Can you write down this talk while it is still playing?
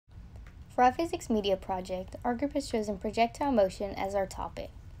For our physics media project, our group has chosen projectile motion as our topic.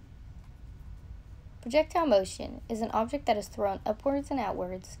 Projectile motion is an object that is thrown upwards and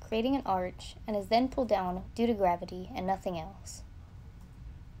outwards, creating an arch, and is then pulled down due to gravity and nothing else.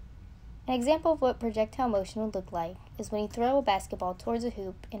 An example of what projectile motion would look like is when you throw a basketball towards a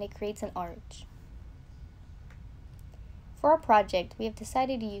hoop and it creates an arch. For our project, we have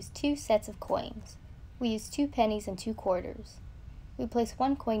decided to use two sets of coins. We use 2 pennies and 2 quarters. We place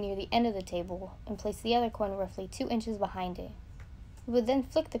one coin near the end of the table and place the other coin roughly 2 inches behind it. We would then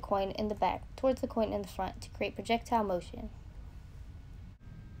flick the coin in the back towards the coin in the front to create projectile motion.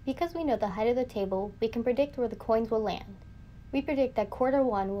 Because we know the height of the table, we can predict where the coins will land. We predict that quarter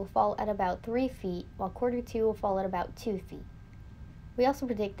 1 will fall at about 3 feet, while quarter 2 will fall at about 2 feet. We also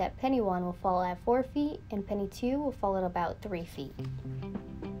predict that penny 1 will fall at 4 feet and penny 2 will fall at about 3 feet.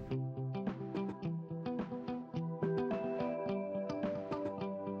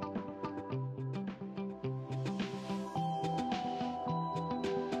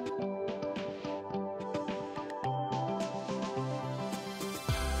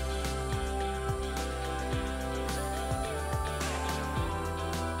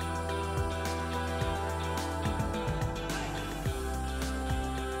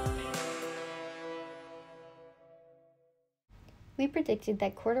 We predicted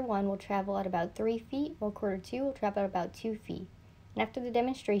that quarter 1 will travel at about 3 feet, while quarter 2 will travel at about 2 feet. And after the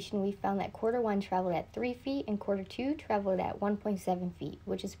demonstration, we found that quarter 1 traveled at 3 feet and quarter 2 traveled at 1.7 feet,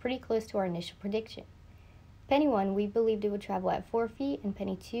 which is pretty close to our initial prediction. Penny 1, we believed it would travel at 4 feet and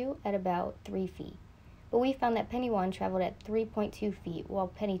penny 2 at about 3 feet. But we found that penny 1 traveled at 3.2 feet, while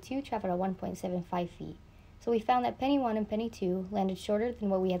penny 2 traveled at 1.75 feet. So we found that penny 1 and penny 2 landed shorter than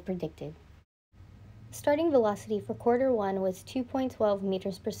what we had predicted. The starting velocity for quarter 1 was 2.12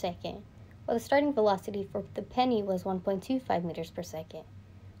 meters per second, while the starting velocity for the penny was 1.25 meters per second.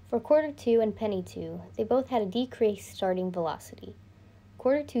 For quarter 2 and penny 2, they both had a decreased starting velocity.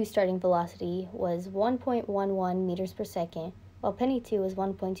 Quarter 2 starting velocity was 1.11 meters per second, while penny 2 was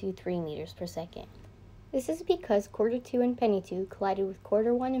 1.23 meters per second. This is because quarter 2 and penny 2 collided with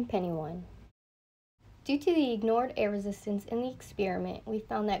quarter 1 and penny 1. Due to the ignored air resistance in the experiment, we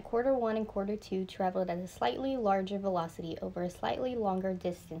found that quarter 1 and quarter 2 traveled at a slightly larger velocity over a slightly longer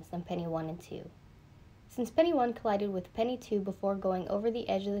distance than penny 1 and 2. Since penny 1 collided with penny 2 before going over the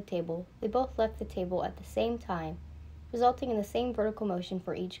edge of the table, they both left the table at the same time, resulting in the same vertical motion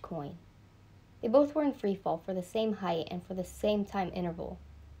for each coin. They both were in free fall for the same height and for the same time interval.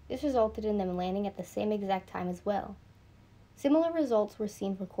 This resulted in them landing at the same exact time as well. Similar results were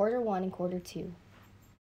seen for quarter 1 and quarter 2.